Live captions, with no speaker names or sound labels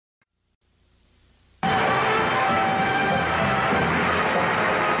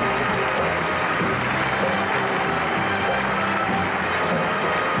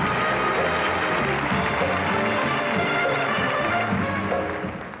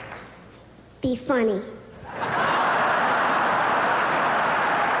Be funny.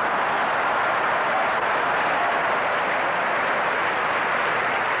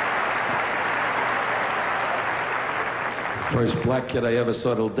 First black kid I ever saw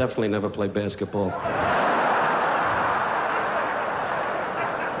that'll definitely never play basketball.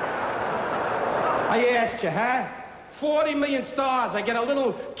 I asked you, huh? 40 million stars. I get a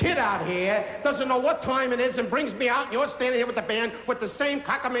little kid out here, doesn't know what time it is, and brings me out, and you're standing here with the band with the same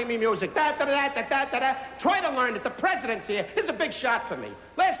cockamamie music. Da-da-da-da-da-da-da. Try to learn it. The president's here. Here's a big shot for me.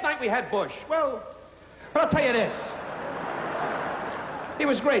 Last night we had Bush. Well, but I'll tell you this. He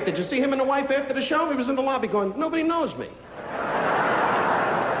was great. Did you see him and the wife after the show? He was in the lobby going, nobody knows me.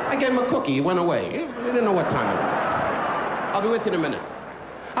 I gave him a cookie. He went away. He didn't know what time it was. I'll be with you in a minute.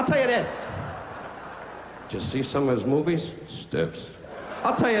 I'll tell you this. Did you see some of his movies? Stiffs.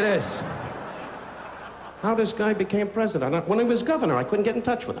 I'll tell you this. How this guy became president. When he was governor, I couldn't get in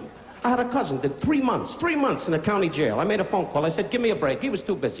touch with him. I had a cousin, did 3 months in a county jail. I made a phone call. I said, give me a break. He was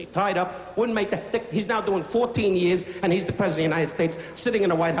too busy, tied up, wouldn't make the... He's now doing 14 years, and he's the president of the United States, sitting in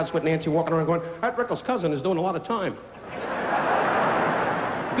the White House with Nancy, walking around going, Art Rickles' cousin is doing a lot of time.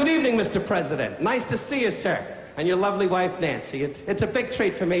 Good evening, Mr. President. Nice to see you, sir. And your lovely wife, Nancy. It's a big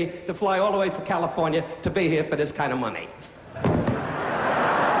treat for me to fly all the way from California to be here for this kind of money.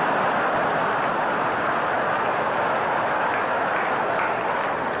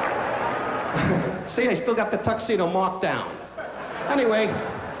 See, I still got the tuxedo marked down. Anyway,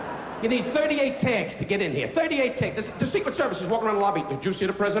 you need 38 tags to get in here. 38 tags. The Secret Service is walking around the lobby. Did you see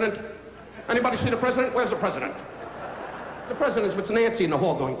the president? Anybody see the president? Where's the president? The president's with Nancy in the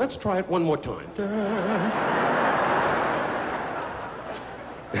hall going, let's try it one more time.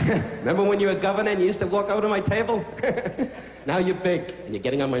 Remember when you were governor and you used to walk over to my table? Now you're big and you're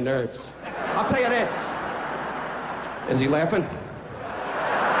getting on my nerves. I'll tell you this. Is he laughing?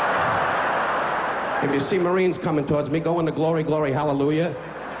 If you see Marines coming towards me, go into glory, glory, hallelujah,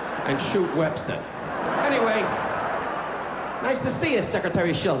 and shoot Webster. Anyway, nice to see you,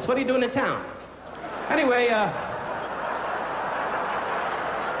 Secretary Schultz. What are you doing in town? Anyway,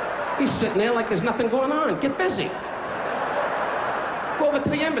 he's sitting there like there's nothing going on. Get busy. Go over to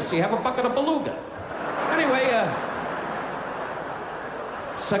the embassy, have a bucket of beluga. Anyway,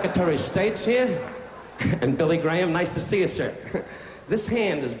 Secretary of State's here, and Billy Graham, nice to see you, sir. This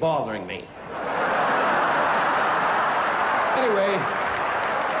hand is bothering me. Anyway,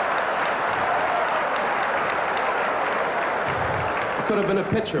 it could have been a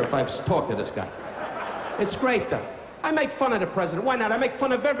picture if I've talked to this guy. It's great, though. I make fun of the president. Why not? I make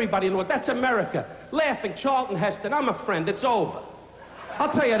fun of everybody in the world. That's America. Laughing, Charlton Heston. I'm a friend. It's over.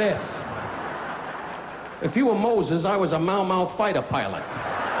 I'll tell you this. If you were Moses, I was a Mau Mau fighter pilot.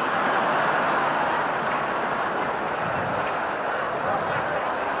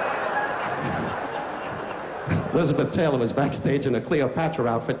 Elizabeth Taylor was backstage in a Cleopatra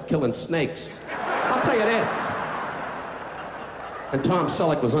outfit killing snakes. I'll tell you this. And Tom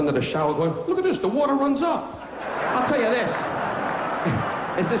Selleck was under the shower going, look at this, the water runs up. I'll tell you this.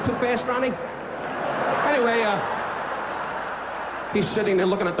 Is this too fast, Ronnie? Anyway, he's sitting there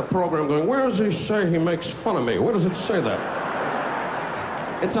looking at the program going, where does he say he makes fun of me? Where does it say that?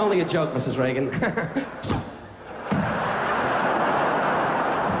 It's only a joke, Mrs. Reagan.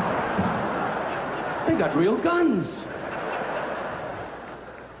 They got real guns.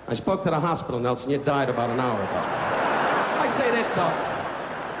 I spoke to the hospital, Nelson. You died about an hour ago. I say this, though.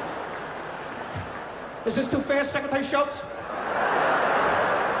 Is this too fast, Secretary Schultz?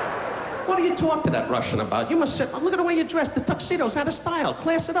 What do you talk to that Russian about? You must sit, look at the way you're dressed. The tuxedo's out of style.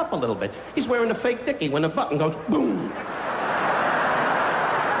 Class it up a little bit. He's wearing a fake dickie when the button goes boom.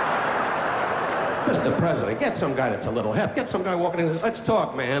 Mr. President, get some guy that's a little hep. Get some guy walking in. Let's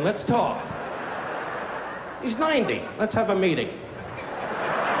talk, man. Let's talk. He's 90. Let's have a meeting.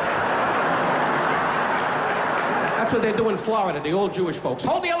 That's what they do in Florida, the old Jewish folks.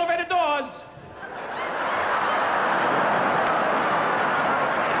 Hold the elevator doors.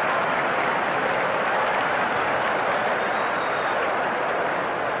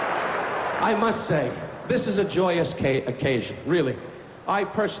 I must say, this is a joyous occasion, really. I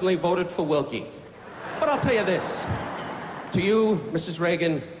personally voted for Wilkie. But I'll tell you this. To you, Mrs.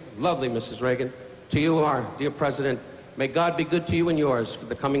 Reagan, lovely Mrs. Reagan, to you, our dear President, may God be good to you and yours for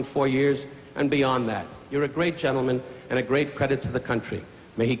the coming 4 years and beyond that. You're a great gentleman and a great credit to the country.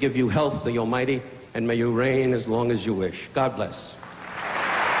 May he give you health, the Almighty, and may you reign as long as you wish. God bless.